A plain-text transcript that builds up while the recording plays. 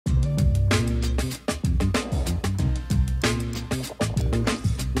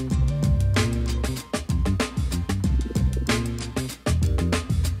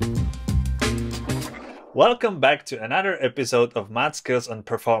Welcome back to another episode of Math Skills and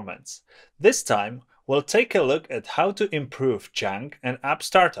Performance. This time, we'll take a look at how to improve junk and app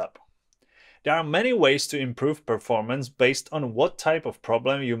startup. There are many ways to improve performance based on what type of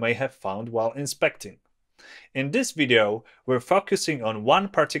problem you may have found while inspecting. In this video, we're focusing on one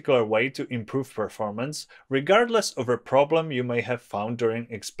particular way to improve performance regardless of a problem you may have found during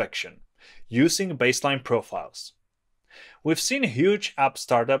inspection, using baseline profiles. We've seen huge app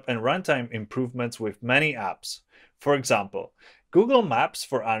startup and runtime improvements with many apps. For example, Google Maps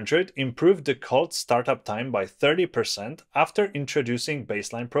for Android improved the cold startup time by 30% after introducing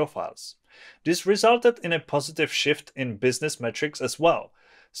baseline profiles. This resulted in a positive shift in business metrics as well.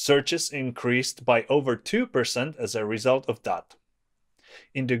 Searches increased by over 2% as a result of that.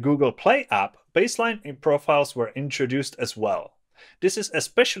 In the Google Play app, baseline profiles were introduced as well. This is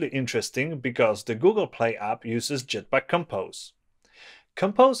especially interesting because the Google Play app uses Jetpack Compose.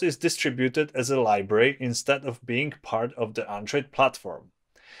 Compose is distributed as a library instead of being part of the Android platform.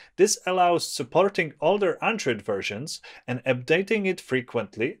 This allows supporting older Android versions and updating it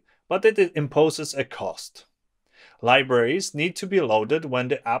frequently, but it imposes a cost. Libraries need to be loaded when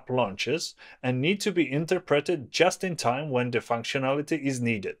the app launches and need to be interpreted just in time when the functionality is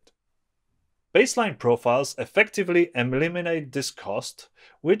needed. Baseline profiles effectively eliminate this cost,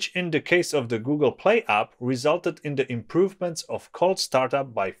 which in the case of the Google Play app resulted in the improvements of cold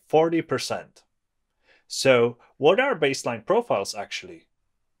startup by 40%. So, what are baseline profiles actually?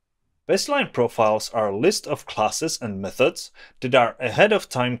 Baseline profiles are a list of classes and methods that are ahead of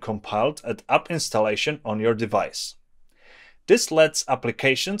time compiled at app installation on your device. This lets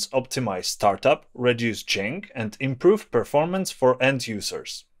applications optimize startup, reduce junk, and improve performance for end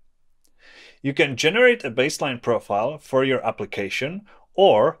users. You can generate a baseline profile for your application,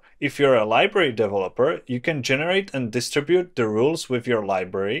 or if you're a library developer, you can generate and distribute the rules with your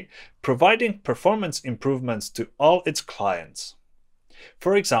library, providing performance improvements to all its clients.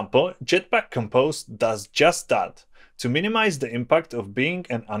 For example, Jetpack Compose does just that, to minimize the impact of being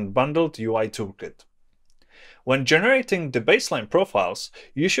an unbundled UI toolkit. When generating the baseline profiles,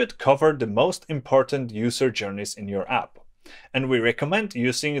 you should cover the most important user journeys in your app, and we recommend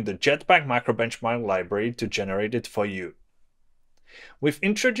using the Jetpack Macro Benchmark library to generate it for you. We've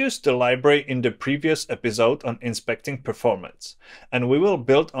introduced the library in the previous episode on inspecting performance, and we will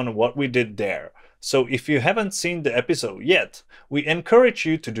build on what we did there. So if you haven't seen the episode yet, we encourage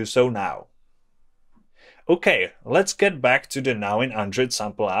you to do so now. Okay, let's get back to the Now in Android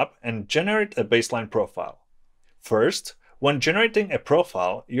sample app and generate a baseline profile. First, when generating a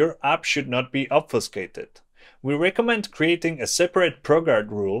profile, your app should not be obfuscated. We recommend creating a separate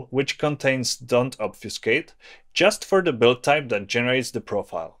ProGuard rule which contains "Don't obfuscate" just for the build type that generates the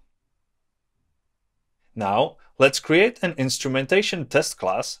profile. Now, let's create an instrumentation test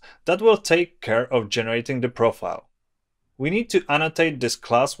class that will take care of generating the profile. We need to annotate this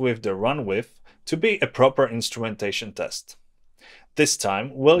class with the runWith to be a proper instrumentation test. This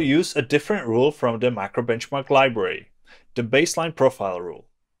time, we'll use a different rule from the Macro Benchmark library, the baseline profile rule.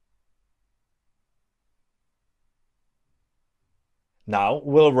 Now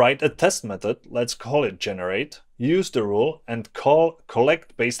we'll write a test method, let's call it generate, use the rule, and call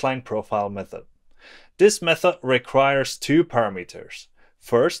collect baseline profile method. This method requires two parameters.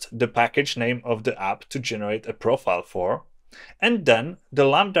 First, the package name of the app to generate a profile for, and then the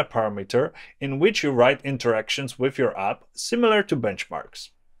lambda parameter in which you write interactions with your app similar to benchmarks.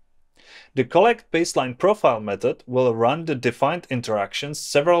 The collect baseline profile method will run the defined interactions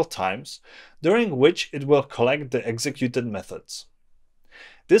several times, during which it will collect the executed methods.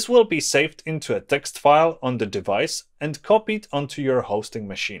 This will be saved into a text file on the device and copied onto your hosting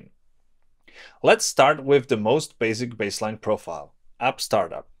machine. Let's start with the most basic baseline profile, app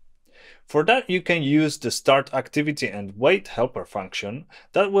startup. For that, you can use the start activity and wait helper function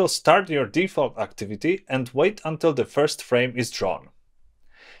that will start your default activity and wait until the first frame is drawn.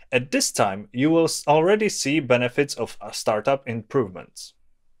 At this time, you will already see benefits of startup improvements.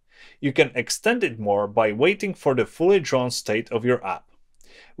 You can extend it more by waiting for the fully drawn state of your app.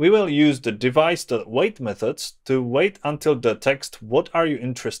 We will use the device.wait methods to wait until the text "What are you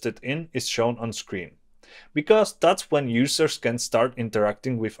interested in?" is shown on screen, because that's when users can start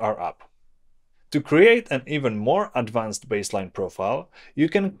interacting with our app. To create an even more advanced baseline profile, you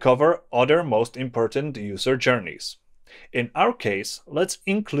can cover other most important user journeys. In our case, let's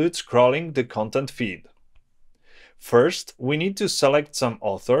include scrolling the content feed. First, we need to select some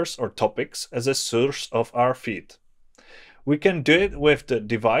authors or topics as a source of our feed. We can do it with the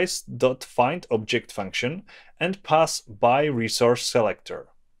device.findObject function and pass by resource selector.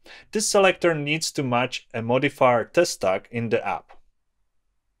 This selector needs to match a modifier test tag in the app.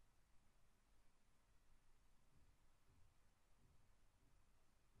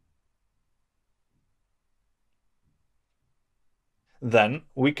 Then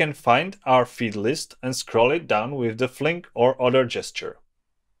we can find our feed list and scroll it down with the flick or other gesture.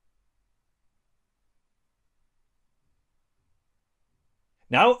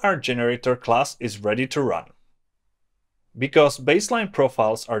 Now our generator class is ready to run. Because baseline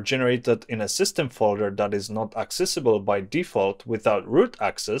profiles are generated in a system folder that is not accessible by default without root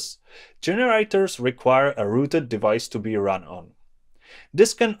access, generators require a rooted device to be run on.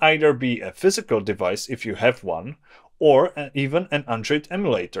 This can either be a physical device if you have one, or even an Android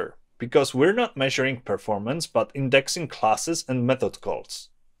emulator, because we're not measuring performance but indexing classes and method calls.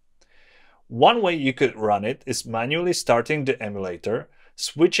 One way you could run it is manually starting the emulator,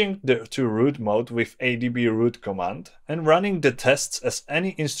 switching to root mode with adb root command, and running the tests as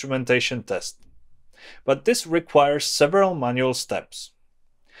any instrumentation test. But this requires several manual steps.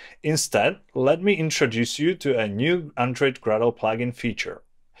 Instead, let me introduce you to a new Android Gradle plugin feature,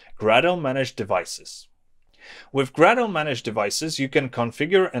 Gradle Manage Devices. With Gradle Manage Devices, you can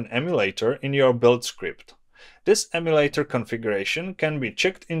configure an emulator in your build script. This emulator configuration can be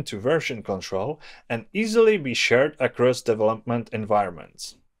checked into version control and easily be shared across development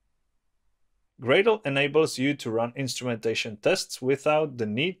environments. Gradle enables you to run instrumentation tests without the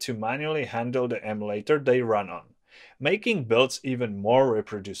need to manually handle the emulator they run on, making builds even more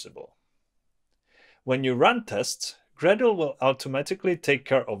reproducible. When you run tests, Gradle will automatically take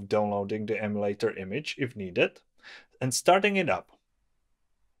care of downloading the emulator image if needed and starting it up.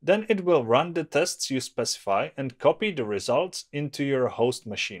 Then it will run the tests you specify and copy the results into your host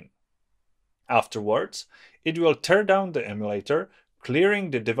machine. Afterwards, it will tear down the emulator, clearing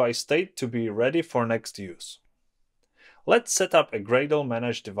the device state to be ready for next use. Let's set up a Gradle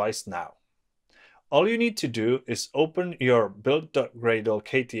Manage device now. All you need to do is open your build.gradle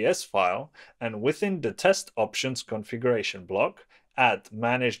KTS file and within the test options configuration block, add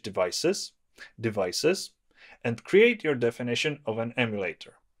Manage Devices, Devices, and create your definition of an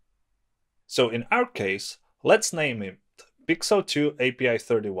emulator. So in our case, let's name it Pixel 2 API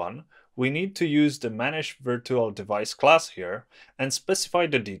 31. We need to use the Manage Virtual Device class here and specify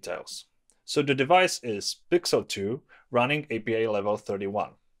the details. So the device is Pixel 2 running API level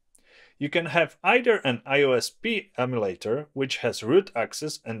 31. You can have either an iOS-P emulator, which has root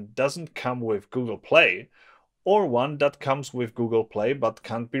access and doesn't come with Google Play, or one that comes with Google Play but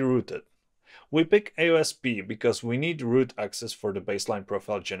can't be rooted. We pick iOS-P because we need root access for the baseline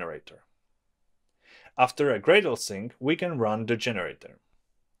profile generator. After a Gradle sync, we can run the generator.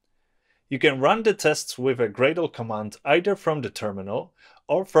 You can run the tests with a Gradle command either from the terminal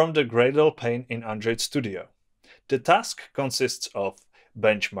or from the Gradle pane in Android Studio. The task consists of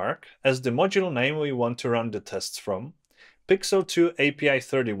benchmark as the module name we want to run the tests from, Pixel 2 API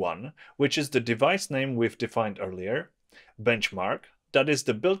 31, which is the device name we've defined earlier, benchmark, that is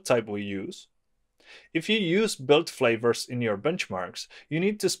the build type we use. If you use build flavors in your benchmarks, you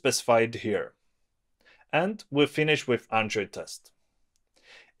need to specify it here. And we finish with Android test.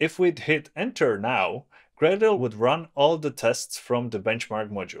 If we'd hit enter now, Gradle would run all the tests from the benchmark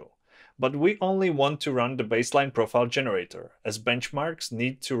module. But we only want to run the baseline profile generator, as benchmarks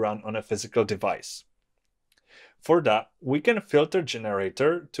need to run on a physical device. For that, we can filter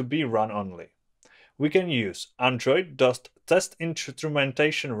generator to be run only. We can use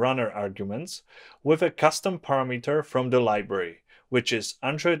Android.TestInstrumentation arguments with a custom parameter from the library, which is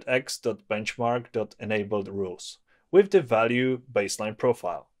AndroidX.benchmark.enabledRules, with the value baseline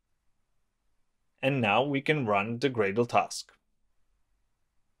profile. And now we can run the Gradle task.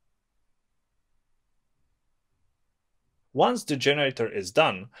 Once the generator is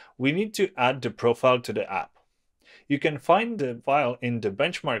done, we need to add the profile to the app. You can find the file in the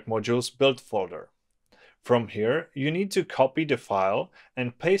benchmark module's build folder. From here, you need to copy the file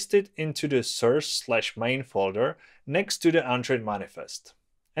and paste it into the source/main folder next to the Android manifest,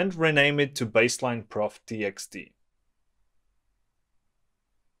 and rename it to baseline.prof.txt.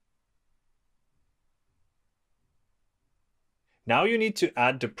 Now you need to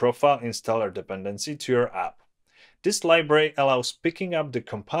add the profile installer dependency to your app. This library allows picking up the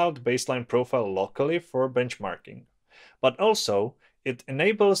compiled baseline profile locally for benchmarking, but also it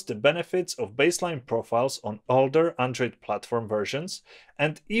enables the benefits of baseline profiles on older Android platform versions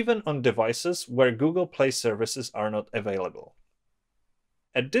and even on devices where Google Play services are not available.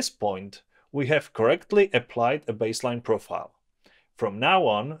 At this point, we have correctly applied a baseline profile. From now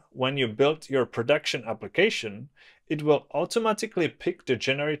on, when you build your production application, it will automatically pick the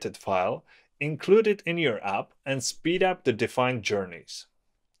generated file, include it in your app, and speed up the defined journeys.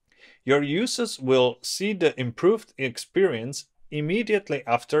 Your users will see the improved experience immediately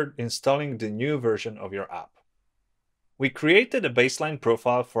after installing the new version of your app. We created a baseline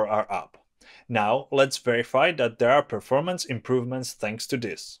profile for our app. Now let's verify that there are performance improvements thanks to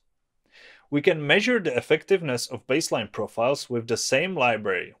this. We can measure the effectiveness of baseline profiles with the same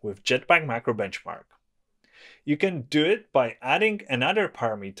library with Jetpack Macro Benchmark. You can do it by adding another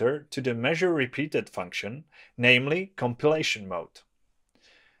parameter to the measure repeated function, namely Compilation Mode.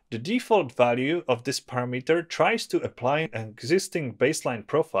 The default value of this parameter tries to apply an existing baseline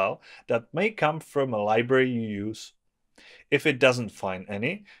profile that may come from a library you use. If it doesn't find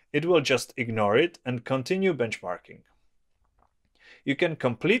any, it will just ignore it and continue benchmarking. You can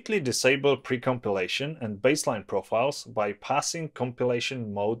completely disable pre-compilation and baseline profiles by passing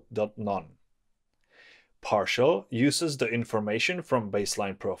compilation mode.none. Partial uses the information from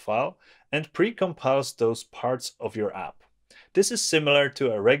baseline profile and pre-compiles those parts of your app. This is similar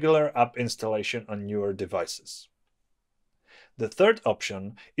to a regular app installation on newer devices. The third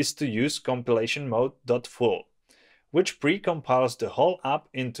option is to use compilation mode.full, which pre-compiles the whole app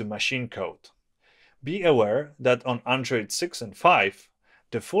into machine code. Be aware that on Android 6 and 5,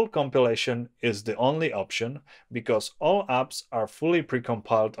 the full compilation is the only option because all apps are fully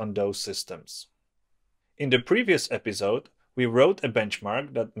precompiled on those systems. In the previous episode, we wrote a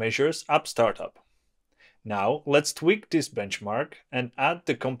benchmark that measures app startup. Now let's tweak this benchmark and add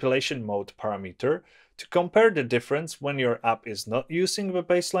the compilation mode parameter to compare the difference when your app is not using the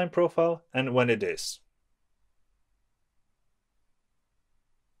baseline profile and when it is.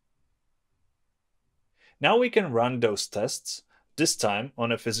 Now we can run those tests, this time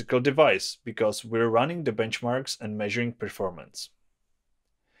on a physical device, because we're running the benchmarks and measuring performance.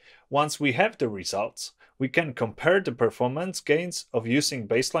 Once we have the results, we can compare the performance gains of using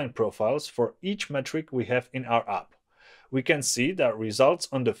baseline profiles for each metric we have in our app. We can see that results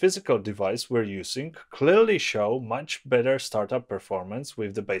on the physical device we're using clearly show much better startup performance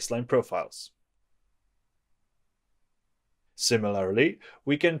with the baseline profiles. Similarly,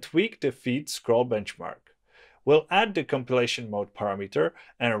 we can tweak the feed scroll benchmark. We'll add the compilation mode parameter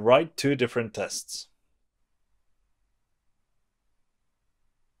and write two different tests.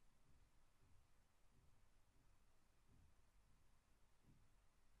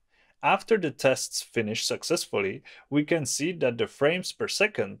 After the tests finish successfully, we can see that the frames per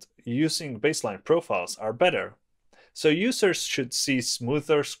second using baseline profiles are better, so users should see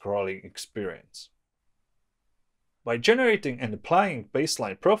smoother scrolling experience. By generating and applying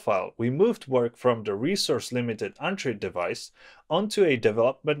baseline profile, we moved work from the resource-limited Android device onto a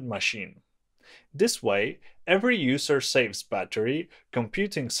development machine. This way, every user saves battery,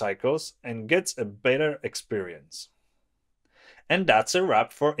 computing cycles, and gets a better experience. And that's a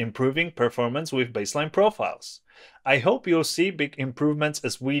wrap for improving performance with baseline profiles. I hope you'll see big improvements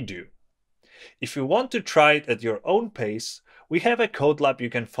as we do. If you want to try it at your own pace, we have a code lab you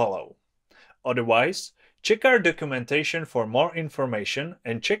can follow. Otherwise, check our documentation for more information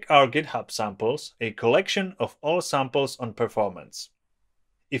and check our GitHub samples, a collection of all samples on performance.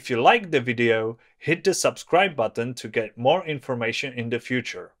 If you liked the video, hit the subscribe button to get more information in the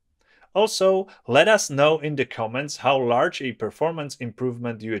future. Also, let us know in the comments how large a performance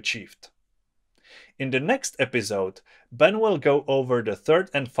improvement you achieved. In the next episode, Ben will go over the third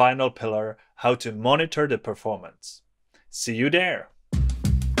and final pillar, how to monitor the performance. See you there!